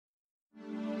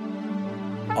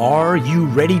Are you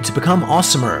ready to become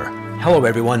awesomer? Hello,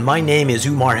 everyone. My name is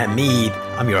Umar Hamid.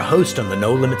 I'm your host on the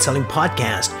No Limit Selling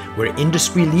podcast, where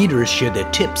industry leaders share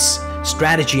their tips,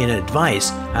 strategy, and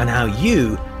advice on how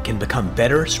you can become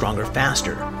better, stronger,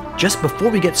 faster. Just before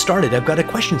we get started, I've got a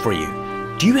question for you.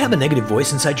 Do you have a negative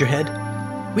voice inside your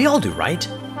head? We all do, right?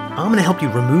 I'm going to help you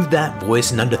remove that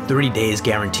voice in under 30 days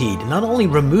guaranteed. Not only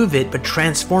remove it, but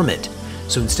transform it.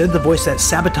 So instead of the voice that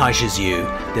sabotages you,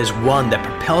 there's one that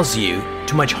propels you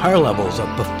to much higher levels of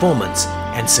performance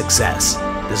and success.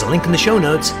 There's a link in the show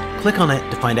notes. Click on it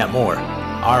to find out more.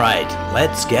 All right,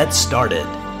 let's get started.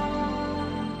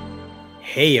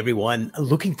 Hey everyone,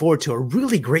 looking forward to a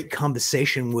really great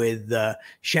conversation with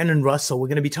Shannon Russell. We're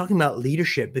going to be talking about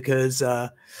leadership because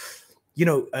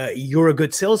you're a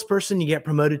good salesperson, you get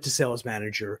promoted to sales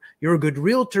manager. You're a good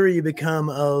realtor, you become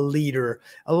a leader.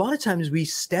 A lot of times we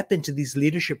step into these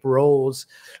leadership roles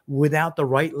without the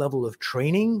right level of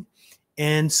training.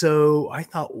 And so I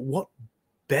thought, what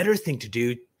better thing to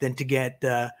do than to get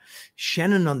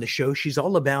Shannon on the show. She's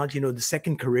all about, the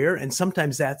second career, and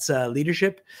sometimes that's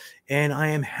leadership. And I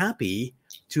am happy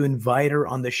to invite her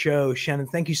on the show. Shannon,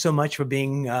 thank you so much for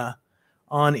being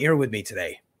on air with me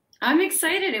today. I'm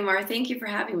excited, Umar. Thank you for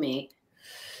having me.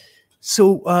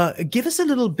 So give us a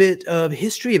little bit of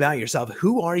history about yourself.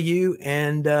 Who are you?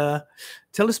 And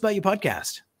tell us about your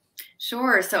podcast.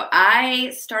 Sure. So I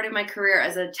started my career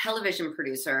as a television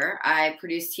producer. I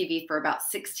produced TV for about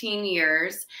 16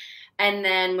 years. And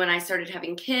then when I started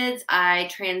having kids, I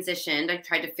transitioned. I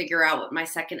tried to figure out what my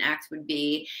second act would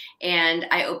be. And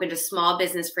I opened a small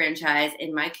business franchise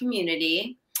in my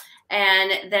community.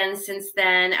 And then since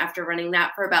then, after running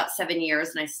that for about 7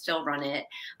 years, and I still run it,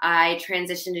 I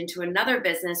transitioned into another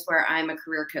business where I'm a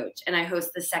career coach, and I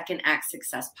host the Second Act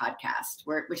Success podcast,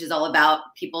 which is all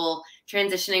about people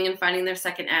transitioning and finding their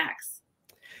second acts.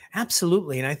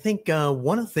 Absolutely. And I think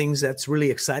one of the things that's really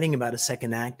exciting about a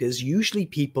second act is usually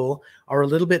people are a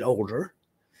little bit older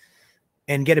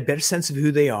and get a better sense of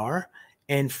who they are.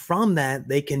 And from that,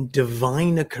 they can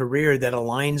divine a career that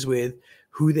aligns with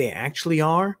who they actually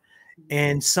are.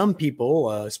 And some people,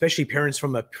 especially parents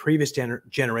from a previous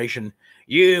generation,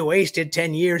 you wasted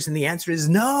 10 years. And the answer is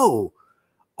no.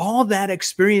 All that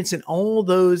experience and all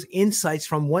those insights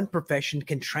from one profession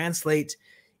can translate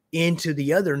into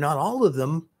the other. Not all of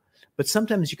them, but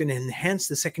sometimes you can enhance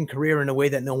the second career in a way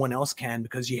that no one else can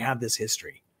because you have this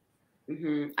history.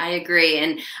 I agree.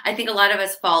 And I think a lot of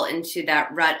us fall into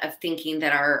that rut of thinking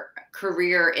that our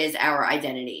career is our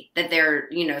identity, that they're,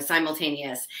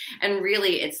 simultaneous. And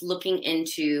really it's looking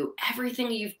into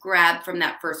everything you've grabbed from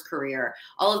that first career,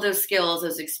 all of those skills,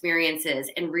 those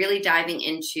experiences, and really diving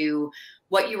into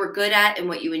what you were good at and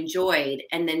what you enjoyed,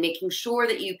 and then making sure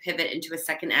that you pivot into a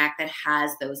second act that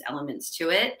has those elements to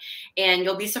it. And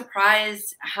you'll be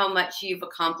surprised how much you've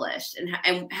accomplished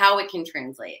and how it can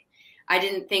translate. I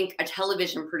didn't think a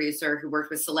television producer who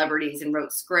worked with celebrities and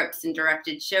wrote scripts and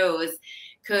directed shows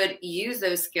could use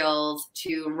those skills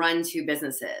to run two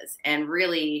businesses. And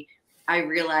really, I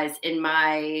realized in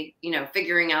my,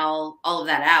 figuring all of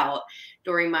that out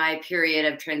during my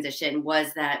period of transition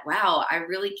was that, wow, I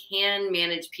really can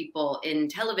manage people in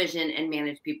television and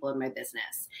manage people in my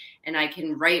business. And I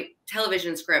can write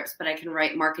television scripts, but I can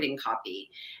write marketing copy.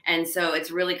 And so it's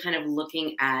really kind of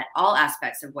looking at all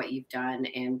aspects of what you've done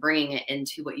and bringing it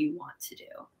into what you want to do.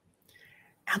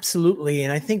 Absolutely.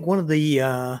 And I think one of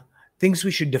the things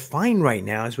we should define right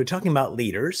now as we're talking about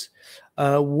leaders,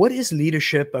 what is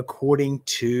leadership according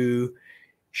to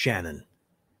Shannon?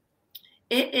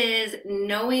 It is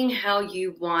knowing how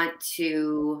you want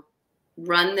to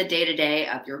run the day-to-day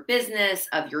of your business,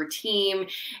 of your team,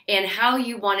 and how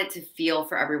you want it to feel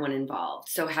for everyone involved.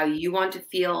 So how you want to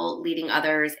feel leading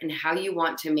others and how you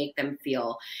want to make them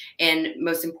feel. And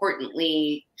most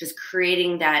importantly, just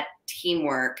creating that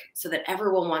teamwork so that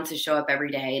everyone wants to show up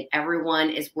every day and everyone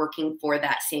is working for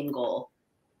that same goal.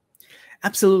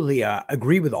 Absolutely.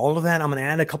 Agree with all of that. I'm going to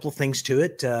add a couple of things to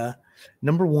it.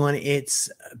 Number one, it's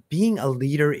being a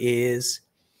leader is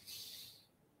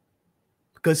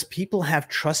because people have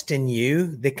trust in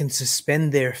you, they can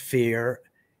suspend their fear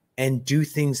and do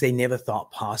things they never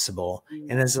thought possible.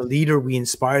 And as a leader, we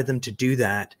inspire them to do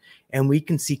that. And we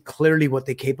can see clearly what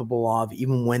they're capable of,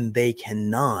 even when they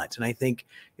cannot. And I think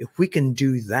if we can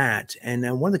do that, and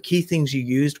one of the key things you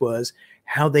used was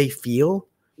how they feel.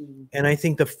 And I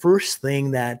think the first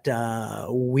thing that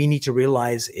we need to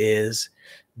realize is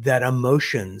that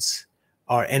emotions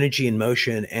are energy in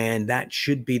motion, and that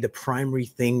should be the primary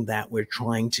thing that we're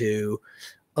trying to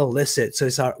elicit.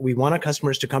 So we want our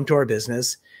customers to come to our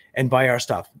business and buy our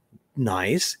stuff.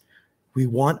 Nice. We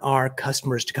want our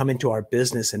customers to come into our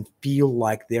business and feel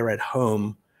like they're at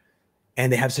home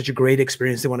and they have such a great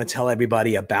experience. They want to tell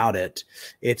everybody about it.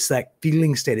 It's that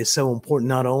feeling state is so important,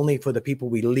 not only for the people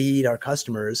we lead, our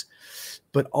customers,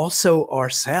 but also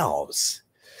ourselves.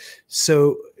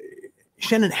 So,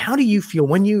 Shannon, how do you feel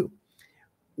when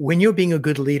you're being a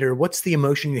good leader? What's the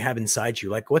emotion you have inside you?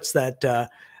 Like, what's that?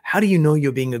 How do you know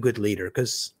you're being a good leader?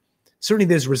 Because certainly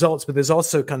there's results, but there's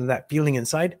also kind of that feeling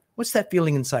inside. What's that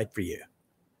feeling inside for you?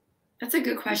 That's a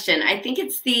good question. I think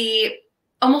it's the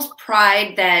almost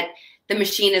pride that the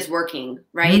machine is working,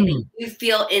 right? That you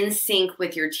feel in sync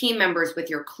with your team members, with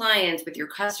your clients, with your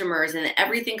customers, and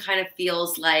everything kind of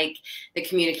feels like the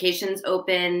communication's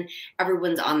open,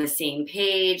 everyone's on the same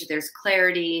page, there's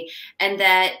clarity, and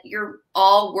that you're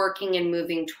all working and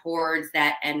moving towards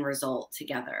that end result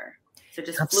together. So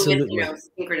just fluid,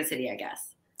 synchronicity, I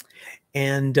guess.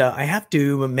 And I have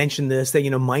to mention this, that,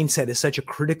 mindset is such a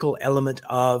critical element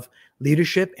of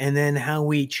leadership, and then how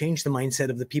we change the mindset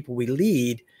of the people we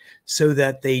lead so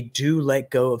that they do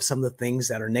let go of some of the things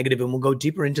that are negative. And we'll go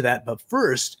deeper into that. But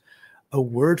first, a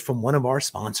word from one of our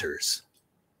sponsors.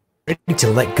 Ready to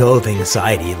let go of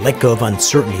anxiety, let go of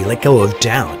uncertainty, let go of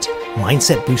doubt.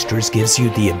 Mindset Boosters gives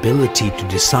you the ability to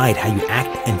decide how you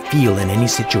act and feel in any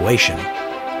situation.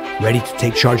 Ready to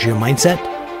take charge of your mindset?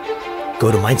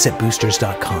 Go to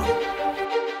mindsetboosters.com.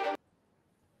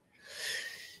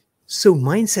 So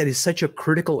mindset is such a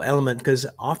critical element because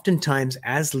oftentimes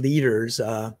as leaders,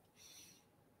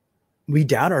 we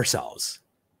doubt ourselves.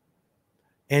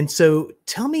 And so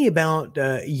tell me about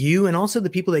you and also the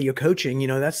people that you're coaching.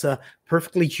 That's a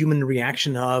perfectly human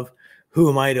reaction of, who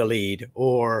am I to lead?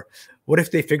 Or what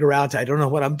if they figure out I don't know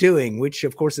what I'm doing, which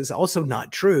of course is also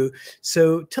not true.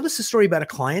 So tell us a story about a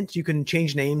client. You can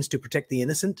change names to protect the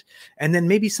innocent. And then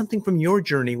maybe something from your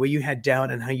journey where you had doubt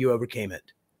and how you overcame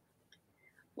it.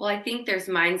 Well, I think there's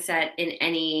mindset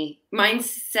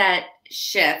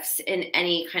shifts in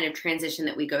any kind of transition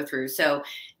that we go through. So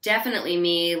definitely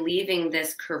me leaving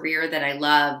this career that I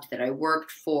loved, that I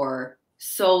worked for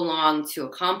so long to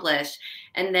accomplish,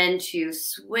 and then to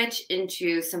switch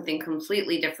into something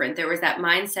completely different. There was that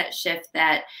mindset shift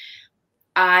that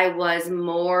I was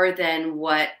more than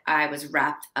what I was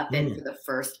wrapped up in for the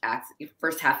first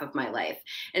half of my life.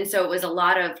 And so it was a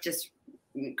lot of just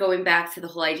going back to the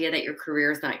whole idea that your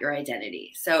career is not your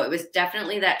identity. So it was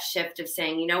definitely that shift of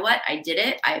saying, you know what, I did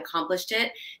it, I accomplished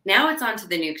it. Now it's on to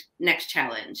the next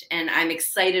challenge. And I'm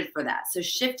excited for that. So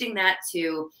shifting that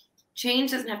to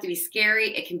change doesn't have to be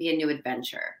scary. It can be a new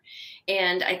adventure.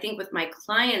 And I think with my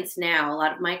clients now, a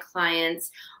lot of my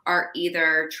clients are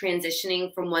either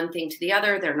transitioning from one thing to the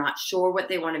other. They're not sure what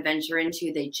they want to venture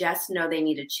into. They just know they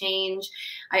need a change.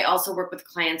 I also work with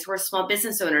clients who are small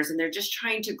business owners and they're just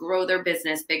trying to grow their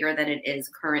business bigger than it is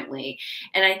currently.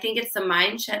 And I think it's the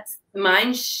mindset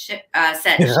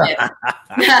shift.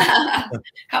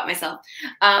 Caught myself.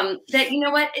 That, you know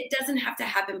what, it doesn't have to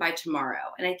happen by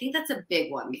tomorrow. And I think that's a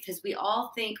big one because we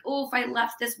all think, oh, if I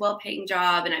left this well-paying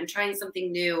job and I'm trying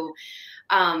something new,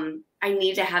 I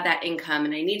need to have that income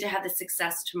and I need to have the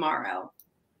success tomorrow.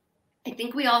 I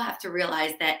think we all have to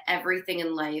realize that everything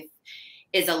in life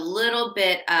is a little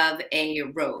bit of a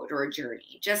road or a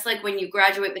journey. Just like when you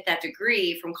graduate with that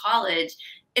degree from college,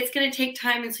 it's going to take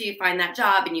time until you find that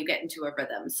job and you get into a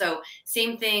rhythm. So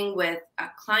same thing with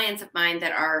clients of mine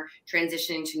that are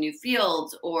transitioning to new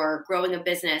fields or growing a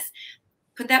business.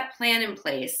 Put that plan in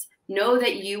place. Know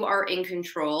that you are in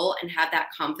control and have that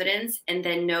confidence, and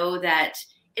then know that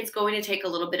it's going to take a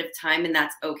little bit of time and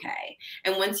that's okay.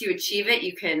 And once you achieve it,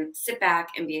 you can sit back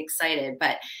and be excited,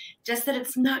 but just that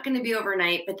it's not going to be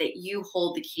overnight, but that you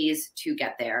hold the keys to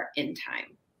get there in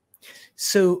time.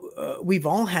 So we've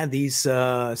all had these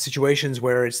situations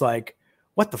where it's like,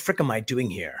 what the frick am I doing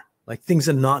here? Like things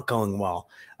are not going well.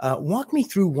 Walk me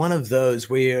through one of those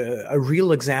where a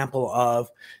real example of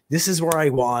this is where I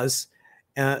was.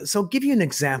 So I'll give you an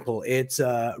example. It's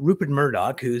Rupert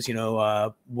Murdoch, who's,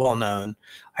 well known.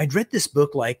 I'd read this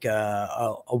book like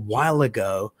a while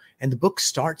ago, and the book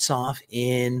starts off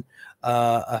in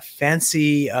a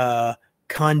fancy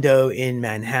condo in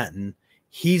Manhattan.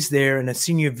 He's there, and a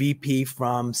senior VP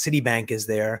from Citibank is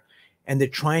there, and they're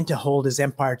trying to hold his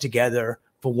empire together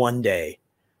for one day.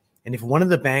 And if one of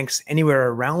the banks anywhere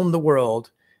around the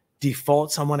world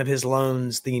defaults on one of his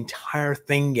loans, the entire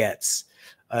thing gets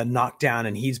knocked down,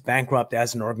 and he's bankrupt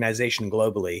as an organization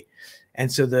globally.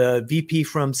 And so the VP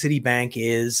from Citibank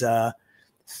is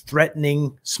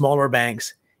threatening smaller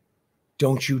banks,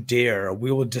 don't you dare,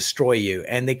 we will destroy you.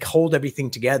 And they hold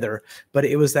everything together. But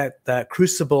it was that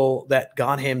crucible that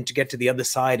got him to get to the other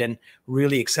side and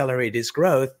really accelerate his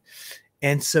growth.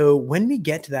 And so when we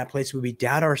get to that place where we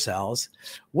doubt ourselves,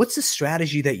 what's the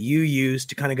strategy that you use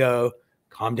to kind of go,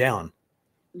 calm down?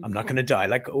 I'm not going to die.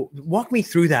 Like, walk me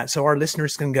through that so our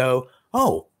listeners can go,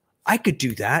 oh, I could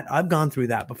do that. I've gone through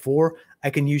that before. I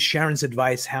can use Sharon's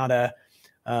advice how to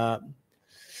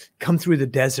come through the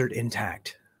desert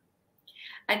intact.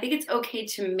 I think it's okay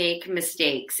to make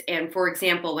mistakes. And for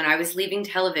example, when I was leaving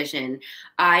television,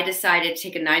 I decided to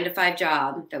take a 9-to-5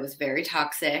 job that was very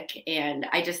toxic. And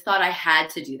I just thought I had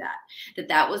to do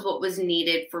that was what was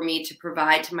needed for me to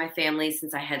provide to my family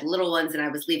since I had little ones and I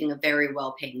was leaving a very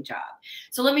well-paying job.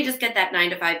 So let me just get that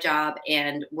 9-to-5 job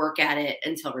and work at it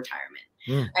until retirement.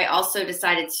 I also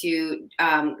decided to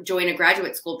join a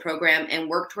graduate school program and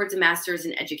work towards a master's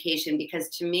in education because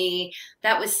to me,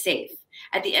 that was safe.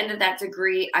 At the end of that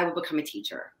degree, I would become a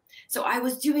teacher. So I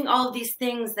was doing all of these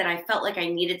things that I felt like I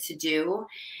needed to do.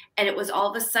 And it was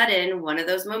all of a sudden one of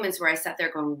those moments where I sat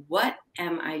there going, what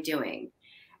am I doing?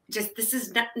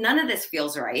 None of this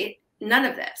feels right. None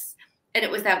of this. And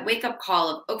it was that wake up call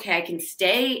of, okay, I can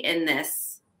stay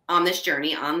on this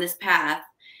journey, on this path,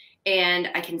 and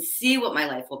I can see what my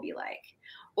life will be like.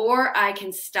 Or I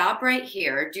can stop right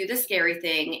here, do the scary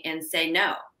thing and say,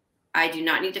 no, I do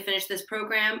not need to finish this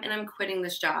program and I'm quitting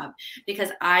this job because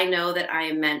I know that I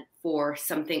am meant for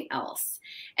something else.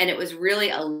 And it was really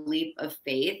a leap of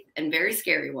faith and very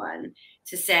scary one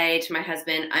to say to my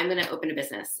husband, I'm going to open a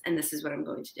business and this is what I'm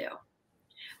going to do.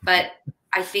 But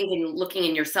I think in looking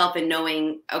in yourself and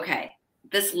knowing, okay,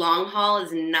 this long haul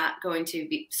is not going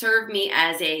to serve me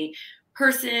as a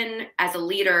person, as a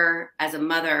leader, as a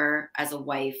mother, as a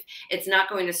wife. It's not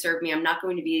going to serve me. I'm not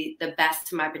going to be the best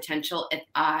to my potential if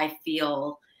I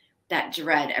feel that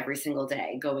dread every single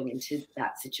day going into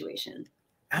that situation.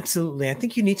 Absolutely. I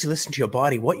think you need to listen to your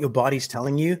body, what your body's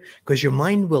telling you, because your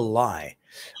mind will lie.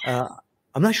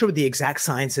 I'm not sure what the exact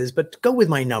science is, but go with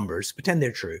my numbers, pretend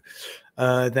they're true,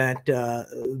 that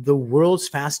the world's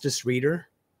fastest reader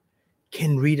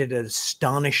can read at an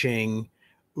astonishing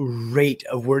rate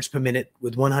of words per minute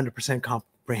with 100%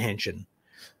 comprehension.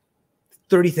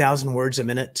 30,000 words a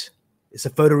minute. It's a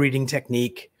photo reading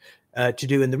technique to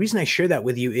do. And the reason I share that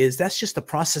with you is that's just the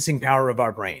processing power of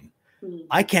our brain.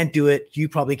 I can't do it. You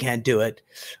probably can't do it.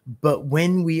 But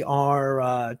when we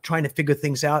are trying to figure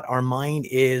things out, our mind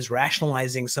is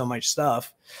rationalizing so much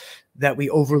stuff that we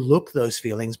overlook those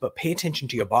feelings, but pay attention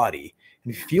to your body.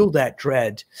 And if you feel that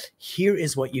dread, here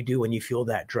is what you do when you feel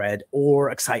that dread or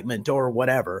excitement or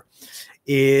whatever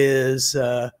is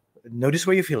notice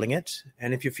where you're feeling it.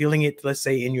 And if you're feeling it, let's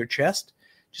say in your chest,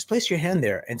 just place your hand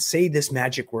there and say this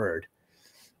magic word.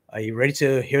 Are you ready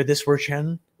to hear this word,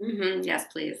 Shannon? Yes,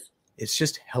 please. It's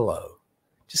just hello.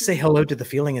 Just say hello to the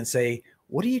feeling and say,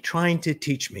 what are you trying to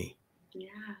teach me? Yeah.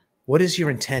 What is your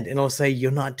intent? And it'll say,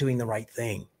 you're not doing the right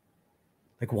thing.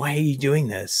 Like, why are you doing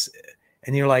this?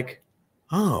 And you're like,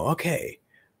 oh, okay.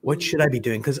 What should I be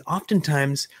doing? Because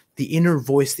oftentimes the inner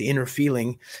voice, the inner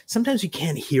feeling, sometimes you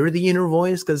can't hear the inner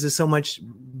voice because there's so much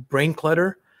brain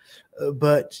clutter,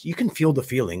 but you can feel the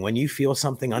feeling. When you feel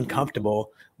something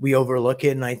uncomfortable, we overlook it.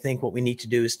 And I think what we need to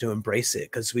do is to embrace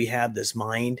it because we have this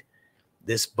mind,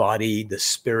 this body, the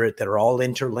spirit that are all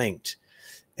interlinked.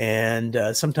 And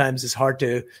sometimes it's hard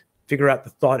to figure out the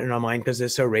thought in our mind because they're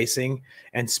so racing.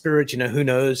 And spirit, who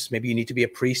knows, maybe you need to be a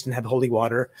priest and have holy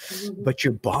water, but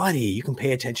your body, you can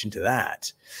pay attention to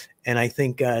that. And I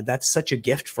think that's such a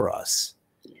gift for us.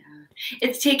 Yeah,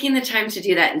 it's taking the time to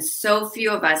do that. And so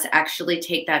few of us actually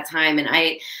take that time. And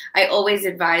I always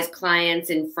advise clients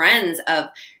and friends of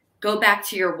go back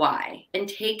to your why and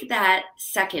take that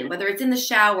second, whether it's in the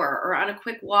shower or on a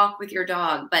quick walk with your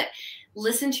dog, but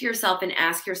listen to yourself and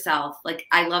ask yourself, like,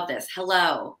 I love this.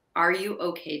 Hello. Are you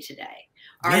okay today?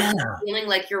 Are you feeling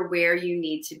like you're where you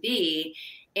need to be?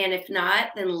 And if not,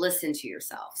 then listen to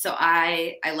yourself. So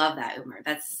I love that, Umar.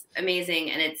 That's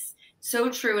amazing. And it's so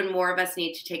true. And more of us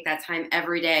need to take that time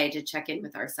every day to check in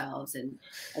with ourselves and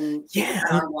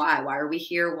our why. Why are we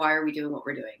here? Why are we doing what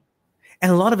we're doing? And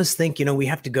a lot of us think, we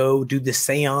have to go do this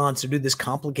seance or do this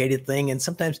complicated thing. And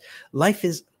sometimes life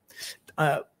is,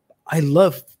 I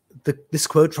love this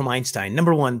quote from Einstein.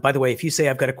 Number one, by the way, if you say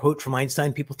I've got a quote from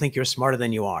Einstein, people think you're smarter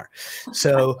than you are.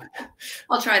 So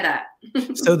I'll try that.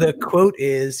 So the quote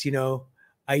is,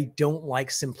 I don't like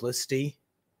simplicity,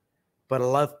 but I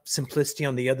love simplicity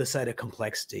on the other side of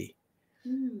complexity.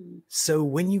 So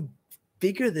when you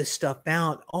figure this stuff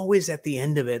out, always at the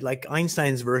end of it, like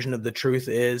Einstein's version of the truth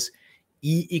is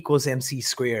E equals MC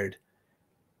squared.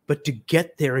 But to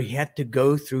get there, he had to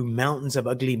go through mountains of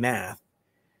ugly math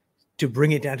to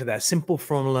bring it down to that simple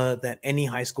formula that any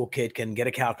high school kid can get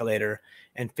a calculator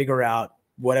and figure out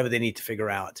whatever they need to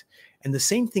figure out. And the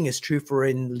same thing is true for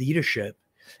in leadership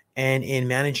and in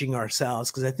managing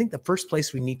ourselves, because I think the first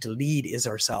place we need to lead is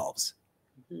ourselves.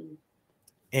 Mm-hmm.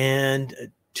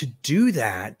 And to do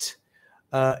that,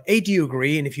 do you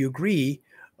agree? And if you agree,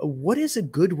 what is a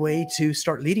good way to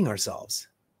start leading ourselves?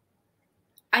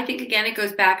 I think, again, it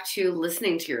goes back to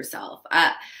listening to yourself.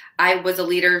 I was a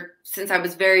leader since I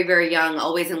was very, very young,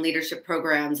 always in leadership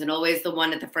programs and always the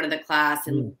one at the front of the class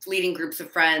and leading groups of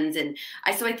friends. And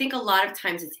so I think a lot of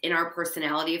times it's in our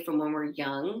personality from when we're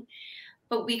young,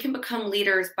 but we can become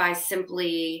leaders by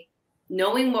simply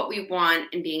knowing what we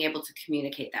want and being able to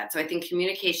communicate that. So I think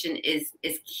communication is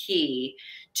key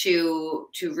to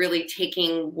really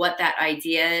taking what that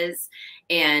idea is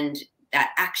and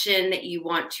that action that you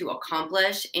want to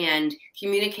accomplish and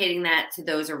communicating that to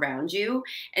those around you.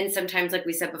 And sometimes, like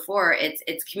we said before,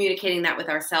 it's communicating that with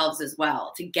ourselves as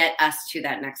well to get us to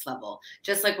that next level.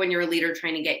 Just like when you're a leader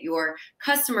trying to get your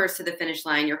customers to the finish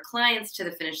line, your clients to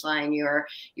the finish line, your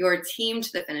team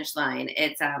to the finish line,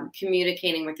 it's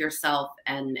communicating with yourself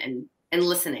and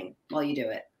listening while you do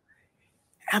it.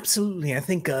 Absolutely. I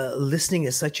think listening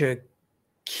is such a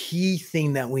key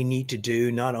thing that we need to do,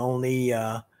 not only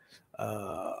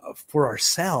for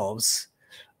ourselves,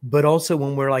 but also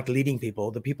when we're like leading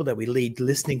people, the people that we lead,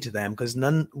 listening to them. Because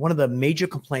one of the major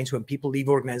complaints when people leave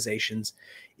organizations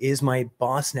is my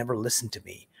boss never listened to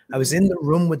me. I was in the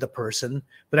room with the person,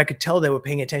 but I could tell they were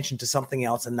paying attention to something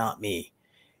else and not me.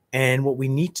 And what we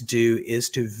need to do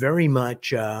is to very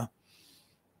much,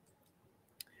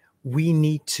 we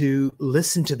need to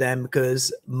listen to them,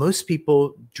 because most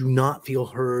people do not feel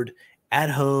heard at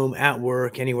home, at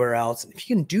work, anywhere else. If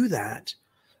you can do that,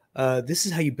 this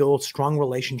is how you build strong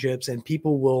relationships, and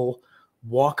people will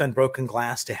walk on broken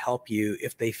glass to help you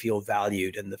if they feel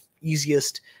valued. And the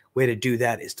easiest way to do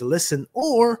that is to listen,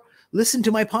 or listen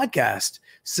to my podcast.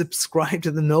 Subscribe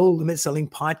to the No Limit Selling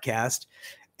podcast,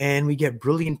 and we get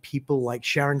brilliant people like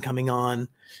Sharon coming on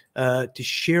to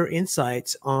share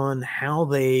insights on how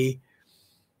they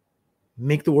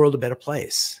make the world a better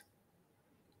place.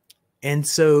 And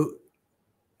so,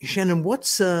 Shannon,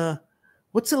 what's a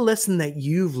lesson that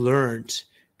you've learned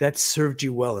that served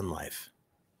you well in life?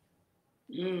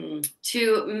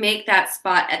 To make that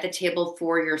spot at the table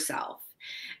for yourself.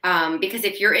 Because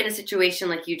if you're in a situation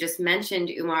like you just mentioned,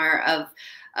 Umar,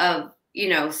 of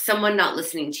someone not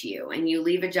listening to you, and you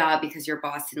leave a job because your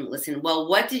boss didn't listen, well,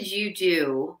 what did you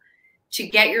do to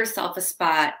get yourself a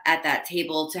spot at that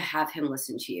table to have him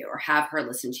listen to you or have her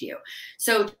listen to you?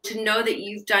 So to know that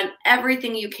you've done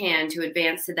everything you can to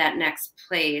advance to that next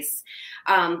place,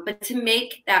 but to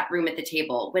make that room at the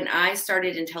table. When I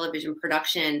started in television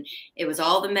production, it was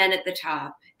all the men at the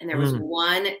top. And there was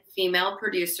one female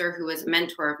producer who was a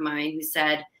mentor of mine who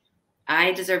said,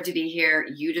 I deserve to be here.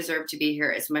 You deserve to be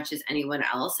here as much as anyone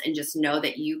else, and just know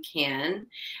that you can.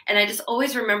 And I just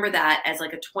always remember that as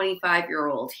like a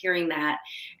 25-year-old hearing that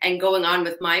and going on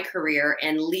with my career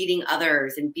and leading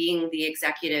others and being the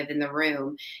executive in the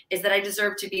room, is that I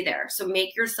deserve to be there. So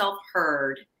make yourself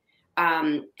heard.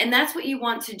 And that's what you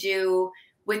want to do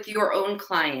with your own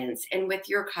clients and with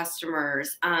your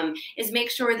customers, is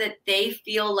make sure that they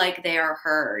feel like they are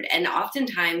heard. And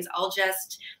oftentimes I'll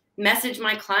just message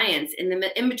my clients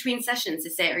in between sessions to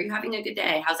say, are you having a good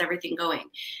day? How's everything going?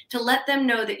 To let them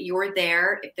know that you're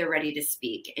there if they're ready to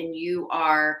speak and you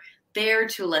are there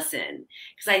to listen.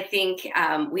 Because I think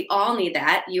we all need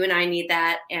that. You and I need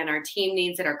that, and our team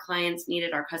needs it, our clients need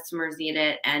it, our customers need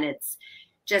it. And it's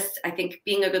just, I think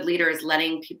being a good leader is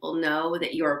letting people know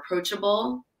that you're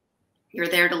approachable, you're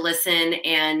there to listen,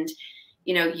 and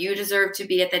you deserve to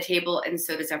be at the table, and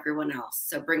so does everyone else.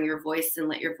 So bring your voice and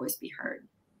let your voice be heard.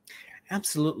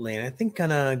 Absolutely. And I think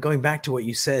kind of going back to what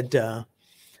you said,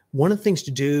 one of the things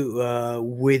to do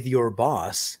with your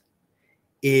boss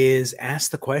is ask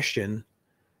the question,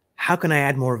 how can I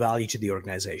add more value to the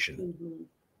organization?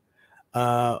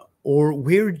 Or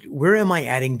where am I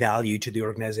adding value to the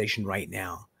organization right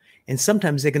now? And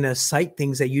sometimes they're going to cite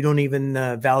things that you don't even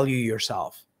value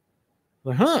yourself.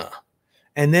 Like,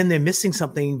 and then they're missing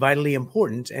something vitally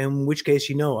important, in which case,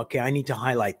 okay, I need to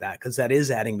highlight that because that is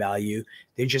adding value.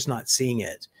 They're just not seeing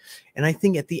it. And I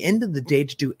think at the end of the day,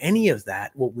 to do any of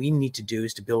that, what we need to do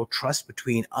is to build trust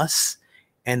between us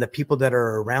and the people that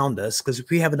are around us. Because if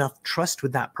we have enough trust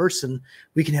with that person,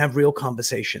 we can have real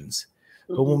conversations.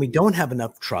 But when we don't have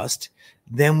enough trust,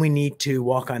 then we need to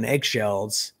walk on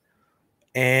eggshells.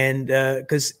 And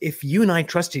because if you and I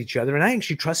trust each other, and I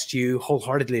actually trust you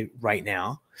wholeheartedly right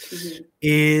now,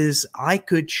 is I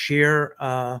could share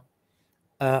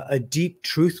a deep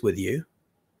truth with you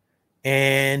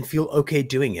and feel okay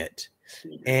doing it.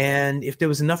 And if there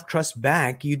was enough trust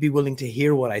back, you'd be willing to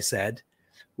hear what I said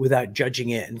without judging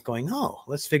it and going, oh,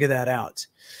 let's figure that out.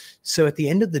 So at the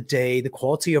end of the day, the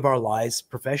quality of our lives,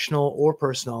 professional or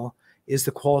personal, is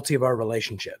the quality of our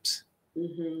relationships.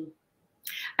 Mm-hmm.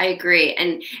 I agree.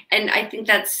 And I think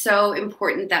that's so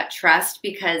important, that trust,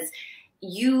 because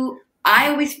I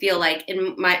always feel like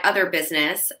in my other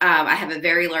business, I have a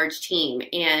very large team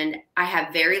and I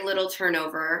have very little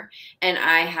turnover and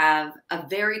I have a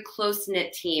very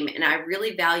close-knit team. And I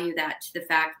really value that, to the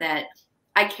fact that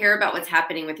I care about what's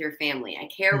happening with your family. I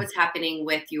care what's happening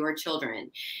with your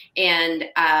children. And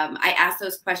I ask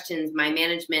those questions. My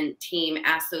management team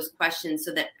asks those questions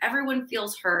so that everyone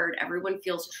feels heard, everyone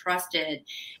feels trusted,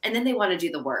 and then they want to do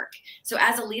the work. So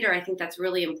as a leader, I think that's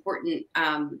really important.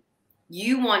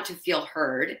 You want to feel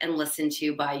heard and listened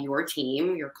to by your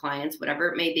team, your clients, whatever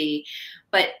it may be,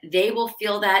 but they will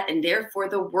feel that, and therefore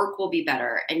the work will be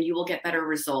better and you will get better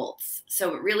results.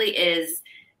 So it really is,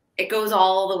 it goes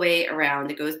all the way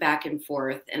around. It goes back and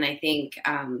forth. And I think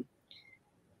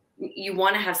you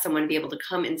want to have someone be able to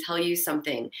come and tell you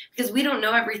something, because we don't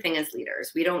know everything as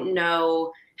leaders. We don't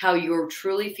know how you're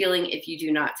truly feeling if you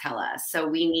do not tell us. So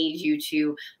we need you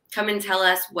to come and tell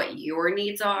us what your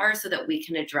needs are so that we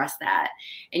can address that.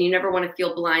 And you never want to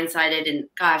feel blindsided. And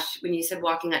gosh, when you said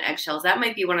walking on eggshells, that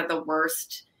might be one of the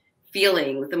worst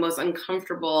feelings, the most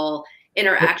uncomfortable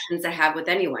interactions to have with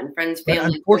anyone, friends, But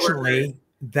family. unfortunately,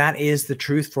 that is the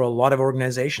truth for a lot of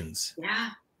organizations. Yeah.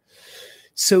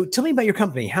 So tell me about your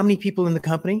company. How many people in the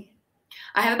company?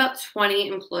 I have about 20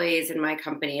 employees in my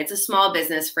company. It's a small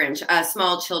business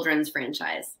small children's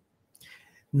franchise.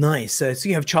 Nice. So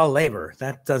you have child labor.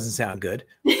 That doesn't sound good.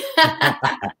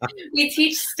 We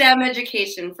teach STEM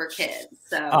education for kids.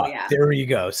 So yeah. There you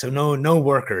go. So no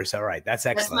workers. All right. That's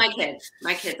excellent. That's my kids.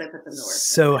 My kids, I put them to work.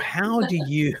 So how do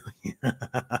you,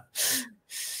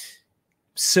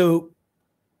 so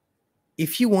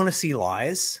if you want to see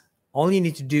lies, all you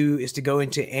need to do is to go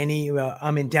into any,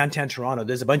 I'm in downtown Toronto.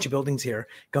 There's a bunch of buildings here.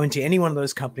 Go into any one of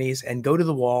those companies and go to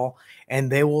the wall, and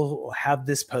they will have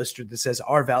this poster that says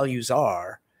our values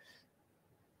are.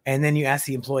 And then you ask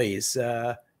the employees,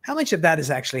 how much of that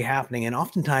is actually happening? And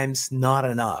oftentimes not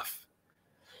enough.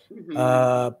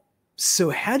 Mm-hmm. So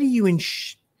how do you,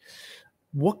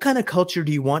 what kind of culture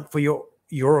do you want for your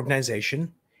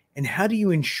organization? And how do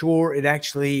you ensure it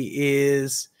actually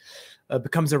is,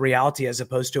 becomes a reality as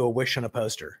opposed to a wish on a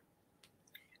poster?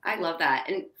 I love that.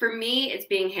 And for me, it's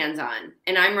being hands-on.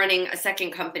 And I'm running a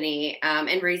second company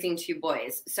and raising 2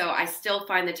 boys. So I still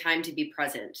find the time to be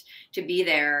present, to be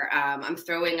there. I'm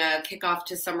throwing a kickoff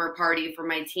to summer party for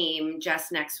my team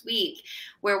just next week,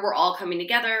 where we're all coming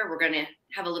together. We're going to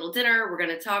have a little dinner. We're going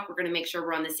to talk. We're going to make sure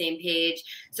we're on the same page.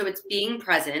 So it's being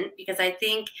present, because I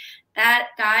think that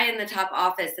guy in the top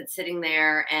office that's sitting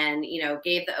there and,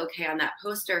 gave the okay on that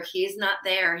poster, he's not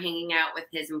there hanging out with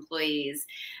his employees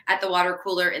at the water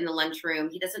cooler in the lunchroom.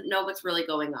 He doesn't know what's really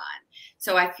going on.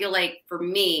 So I feel like for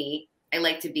me, I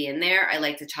like to be in there. I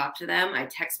like to talk to them. I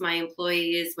text my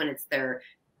employees when it's their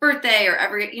birthday or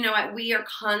we are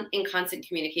in constant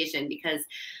communication, because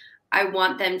I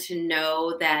want them to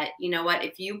know that,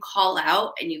 if you call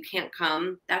out and you can't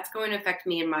come, that's going to affect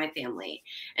me and my family.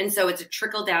 And so it's a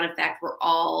trickle down effect. We're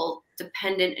all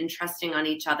dependent and trusting on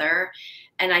each other.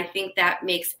 And I think that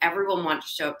makes everyone want to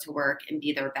show up to work and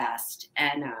be their best.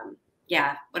 And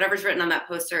whatever's written on that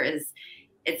poster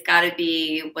it's got to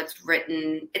be what's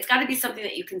written. It's got to be something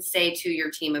that you can say to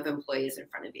your team of employees in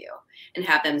front of you and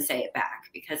have them say it back,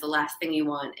 because the last thing you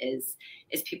want is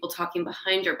people talking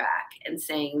behind your back and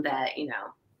saying that,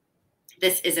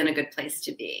 this isn't a good place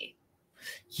to be.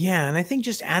 Yeah. And I think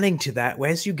just adding to that,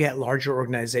 as you get larger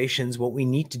organizations, what we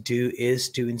need to do is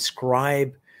to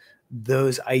inscribe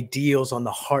those ideals on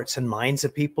the hearts and minds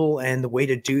of people. And the way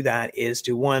to do that is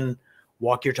to, 1,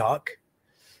 walk your talk.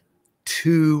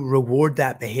 2, reward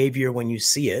that behavior when you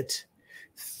see it.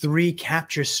 3,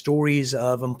 capture stories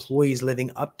of employees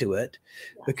living up to it.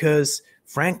 Because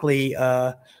frankly,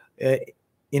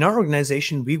 in our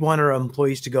organization, we want our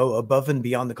employees to go above and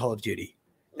beyond the call of duty.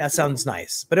 That sounds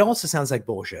nice, but it also sounds like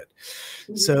bullshit.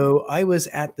 Mm-hmm. So I was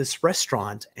at this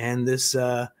restaurant, and this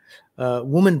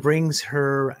woman brings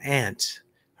her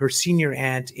senior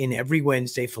aunt in every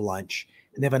Wednesday for lunch.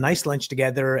 And they have a nice lunch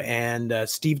together, and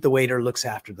Steve, the waiter, looks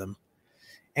after them.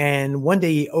 And one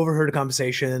day he overheard a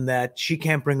conversation that she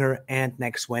can't bring her aunt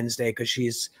next Wednesday because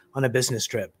she's on a business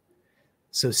trip.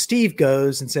 So Steve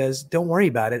goes and says, don't worry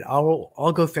about it.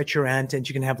 I'll go fetch your aunt and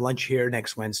you can have lunch here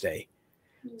next Wednesday.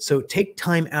 So take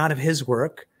time out of his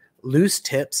work, lose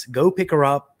tips, go pick her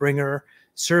up, bring her,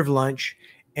 serve lunch.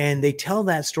 And they tell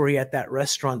that story at that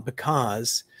restaurant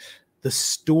because the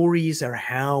stories are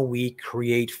how we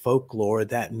create folklore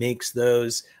that makes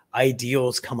those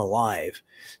ideals come alive.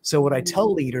 So what I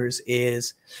tell leaders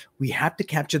is we have to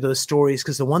capture those stories,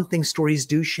 because the one thing stories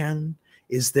do, Shannon,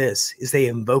 is they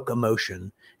invoke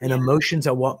emotion. And emotions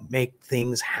are what make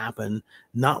things happen,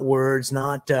 not words,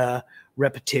 not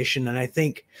repetition. And I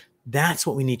think that's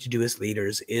what we need to do as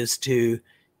leaders, is to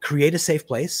create a safe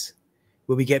place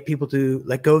where we get people to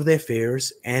let go of their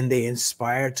fears and they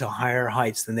inspire to higher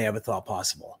heights than they ever thought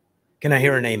possible. Can I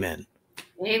hear an amen?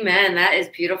 Amen. That is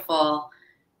beautiful.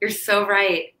 You're so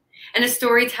right. And a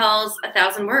story tells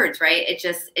 1,000 words, right?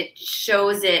 It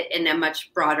shows it in a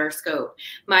much broader scope.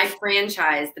 My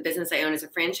franchise, the business I own, is a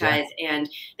franchise, and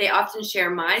they often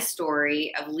share my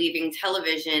story of leaving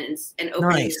television and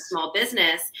opening a small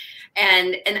business.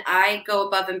 And I go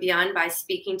above and beyond by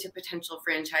speaking to potential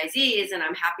franchisees, and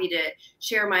I'm happy to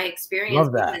share my experience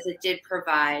because it did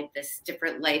provide this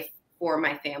different life for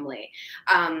my family.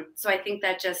 So I think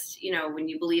that just, when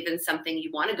you believe in something,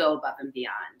 you want to go above and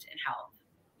beyond and help.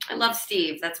 I love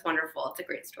Steve. That's wonderful. It's a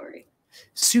great story.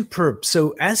 Superb.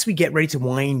 So as we get ready to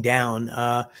wind down,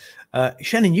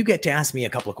 Shannon, you get to ask me a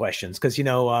couple of questions, because,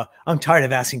 I'm tired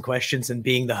of asking questions and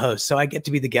being the host. So I get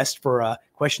to be the guest for a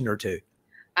question or two.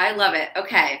 I love it.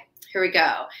 Okay, here we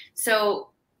go. So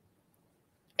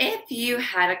if you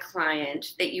had a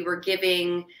client that you were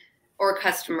giving, or a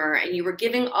customer, and you were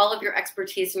giving all of your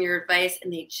expertise and your advice,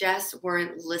 and they just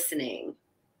weren't listening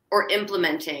or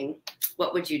implementing,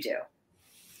 what would you do?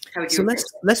 How would you? So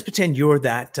let's pretend you're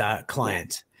that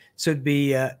client. So it'd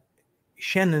be,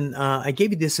 Shannon, I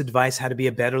gave you this advice, how to be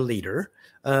a better leader.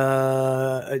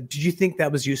 Did you think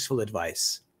that was useful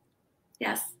advice?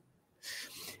 Yes.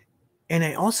 And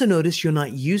I also noticed you're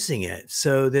not using it.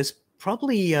 So there's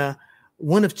probably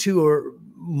one of two or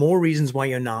more reasons why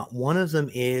you're not. One of them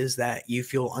is that you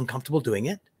feel uncomfortable doing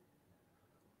it,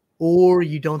 or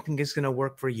you don't think it's going to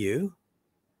work for you,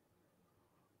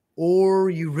 or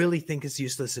you really think it's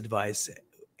useless advice.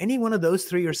 Any one of those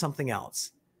three or something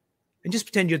else. And just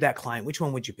pretend you're that client. Which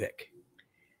one would you pick?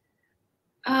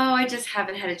 Oh, I just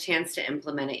haven't had a chance to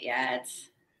implement it yet.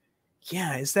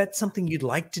 Yeah. Is that something you'd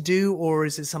like to do, or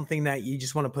is it something that you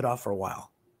just want to put off for a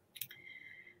while?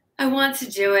 I want to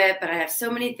do it, but I have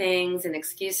so many things and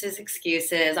excuses.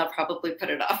 I'll probably put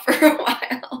it off for a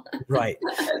while. Right.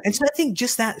 And so I think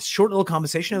just that short little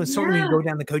conversation, I would certainly go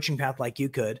down the coaching path like you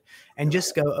could, and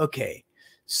just go, okay,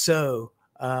 so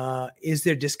is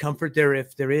there discomfort there?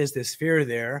 If there is, this fear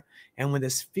there. And when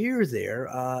there's fear there,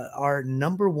 our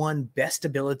number one best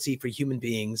ability for human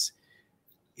beings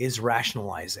is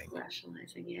rationalizing.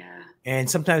 Yeah. And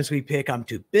sometimes we pick, I'm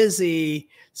too busy.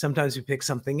 Sometimes we pick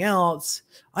something else.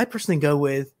 I personally go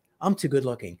with, I'm too good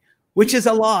looking, which is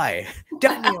a lie.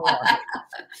 Definitely a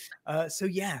lie.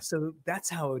 So that's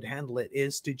how I would handle it,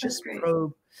 is to just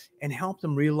probe and help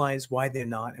them realize why they're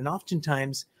not. And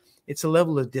oftentimes it's a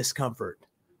level of discomfort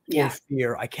or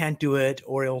fear. I can't do it,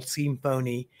 or it'll seem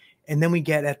phony. And then we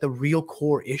get at the real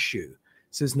core issue.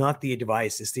 So it's not the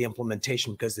advice, it's the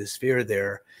implementation, because there's fear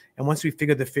there. And once we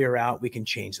figure the fear out, we can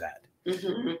change that.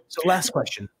 Mm-hmm. So last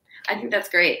question. I think that's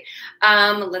great.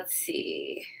 Let's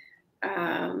see.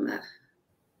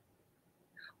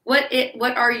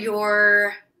 What are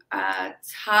your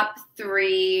top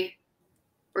 3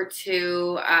 or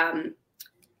 2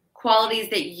 qualities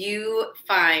that you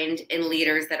find in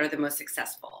leaders that are the most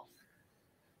successful?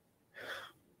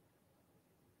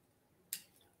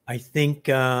 I think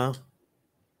I'll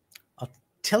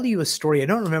tell you a story. I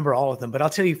don't remember all of them, but I'll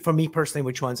tell you, for me personally,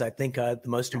 which ones I think are the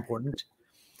most important.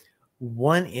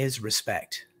 One is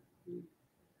respect.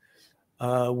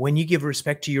 When you give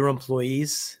respect to your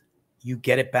employees, you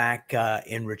get it back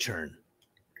in return.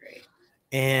 Great.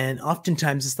 And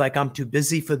oftentimes it's like, I'm too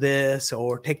busy for this,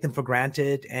 or take them for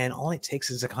granted. And all it takes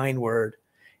is a kind word,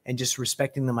 and just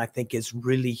respecting them, I think, is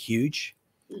really huge.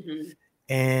 Mm-hmm.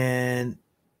 And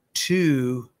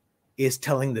 2 is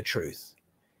telling the truth.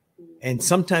 Mm-hmm. And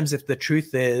sometimes if the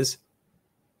truth is,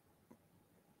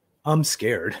 I'm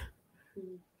scared.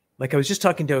 Like I was just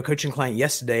talking to a coaching client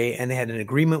yesterday, and they had an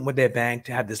agreement with their bank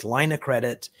to have this line of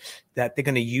credit that they're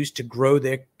going to use to grow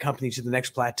their company to the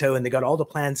next plateau. And they got all the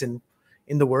plans in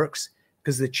the works,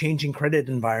 because the changing credit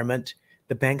environment,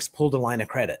 the banks pulled a line of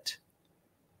credit,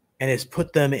 and it's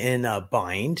put them in a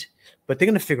bind, but they're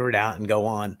going to figure it out and go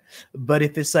on. But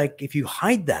if you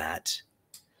hide that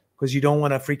because you don't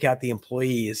want to freak out the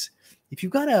employees, if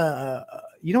you've got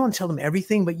you don't want to tell them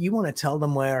everything, but you want to tell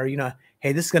them where,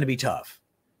 hey, this is going to be tough.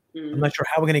 Mm-hmm. I'm not sure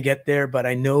how we're going to get there, but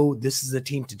I know this is the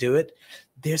team to do it.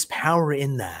 There's power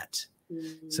in that.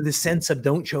 Mm-hmm. So the sense of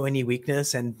don't show any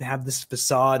weakness and have this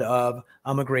facade of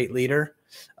I'm a great leader.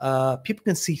 People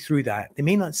can see through that. They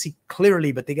may not see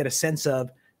clearly, but they get a sense of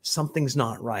something's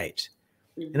not right.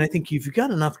 And I think you've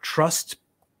got enough trust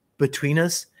between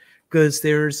us, because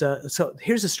so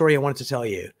here's a story I wanted to tell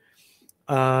you.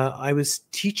 I was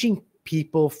teaching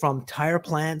people from tire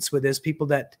plants where there's people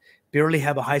that barely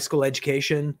have a high school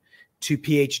education to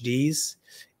PhDs.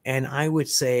 And I would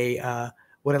say,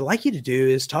 what I'd like you to do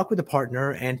is talk with a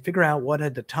partner and figure out what are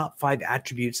the top 5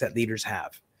 attributes that leaders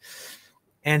have.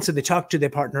 And so they talk to their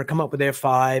partner, come up with their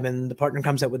 5, and the partner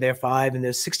comes up with their 5, and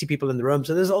there's 60 people in the room.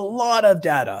 So there's a lot of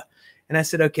data. And I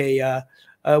said, okay,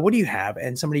 what do you have?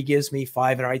 And somebody gives me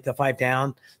 5, and I write the 5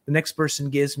 down. The next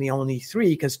person gives me only 3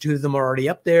 because 2 of them are already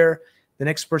up there. The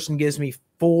next person gives me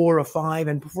 4 or 5.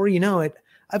 And before you know it,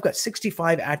 I've got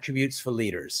 65 attributes for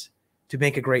leaders to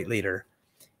make a great leader.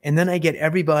 And then I get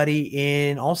everybody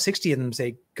in, all 60 of them,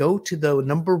 say, go to the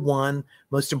number 1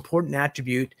 most important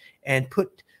attribute and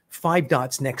put 5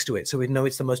 dots next to it so we know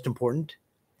it's the most important.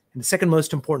 And the second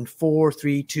most important, 4,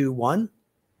 3, 2, 1.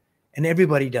 And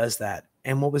everybody does that.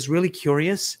 And what was really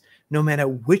curious, no matter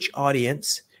which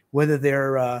audience, whether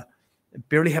they're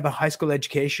barely have a high school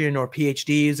education or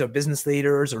PhDs or business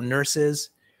leaders or nurses,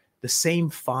 the same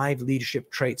 5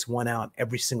 leadership traits won out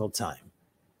every single time.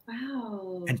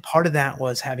 Wow. And part of that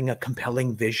was having a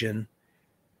compelling vision,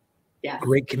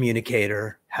 great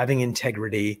communicator, having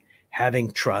integrity,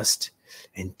 having trust.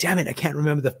 And damn it, I can't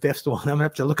remember the 5th one. I'm going to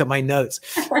have to look at my notes.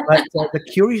 But the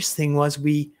curious thing was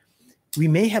we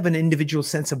may have an individual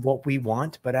sense of what we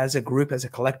want, but as a group, as a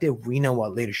collective, we know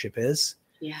what leadership is.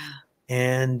 Yeah.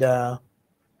 And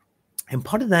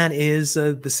part of that is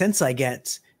the sense I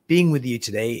get being with you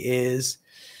today is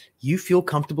you feel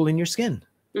comfortable in your skin.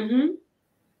 Mm-hmm.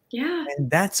 Yeah. And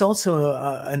that's also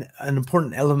an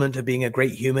important element of being a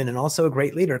great human and also a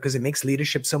great leader, because it makes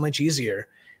leadership so much easier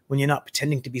when you're not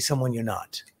pretending to be someone you're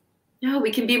not. No,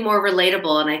 we can be more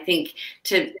relatable. And I think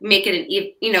to make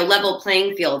it an, level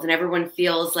playing field, and everyone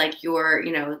feels like you're,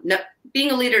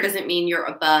 being a leader doesn't mean you're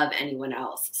above anyone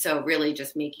else. So really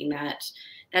just making that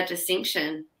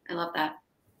distinction. I love that.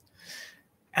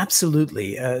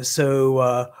 Absolutely.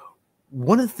 So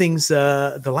one of the things,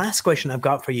 the last question I've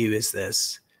got for you is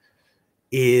this,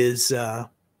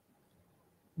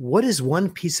 what is one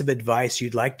piece of advice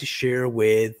you'd like to share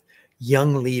with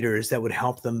young leaders that would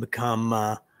help them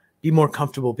become, be more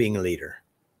comfortable being a leader?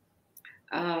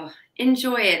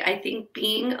 Enjoy it. I think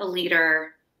being a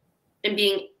leader and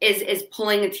is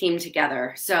pulling a team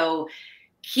together. So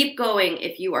keep going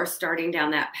if you are starting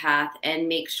down that path, and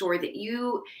make sure that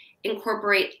you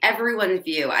incorporate everyone's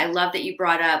view. I love that you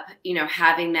brought up,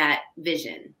 having that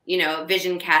vision.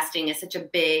 Vision casting is such a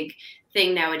big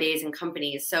thing nowadays in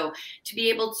companies. So to be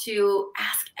able to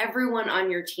ask everyone on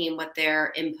your team what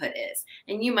their input is.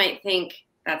 And you might think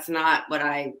that's not what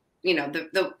the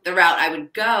route I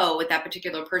would go with that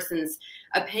particular person's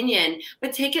opinion,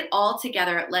 but take it all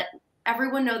together. Let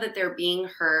everyone know that they're being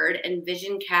heard, and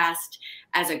vision cast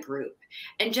as a group.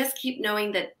 And just keep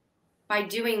knowing that by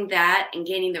doing that and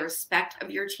gaining the respect of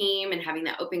your team and having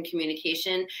that open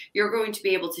communication, you're going to be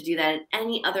able to do that in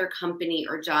any other company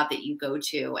or job that you go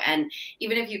to. And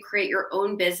even if you create your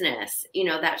own business,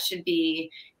 that should be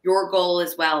your goal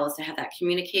as well, is to have that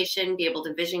communication, be able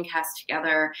to vision cast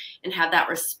together, and have that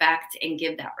respect and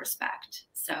give that respect.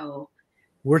 So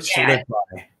words to live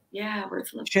by. Yeah,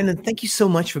 words to live by. Shannon, thank you so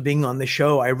much for being on the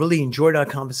show. I really enjoyed our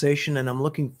conversation, and I'm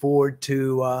looking forward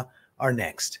to our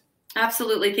next.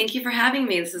 Absolutely. Thank you for having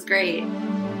me. This is great.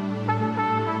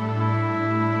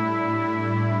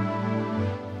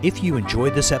 If you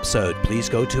enjoyed this episode, please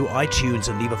go to iTunes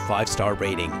and leave a 5-star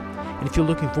rating. And if you're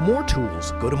looking for more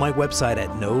tools, go to my website at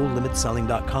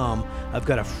nolimitselling.com. I've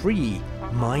got a free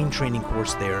mind training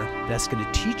course there that's going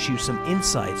to teach you some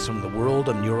insights from the world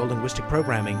of neuro-linguistic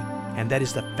programming, and that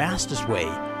is the fastest way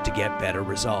to get better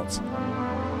results.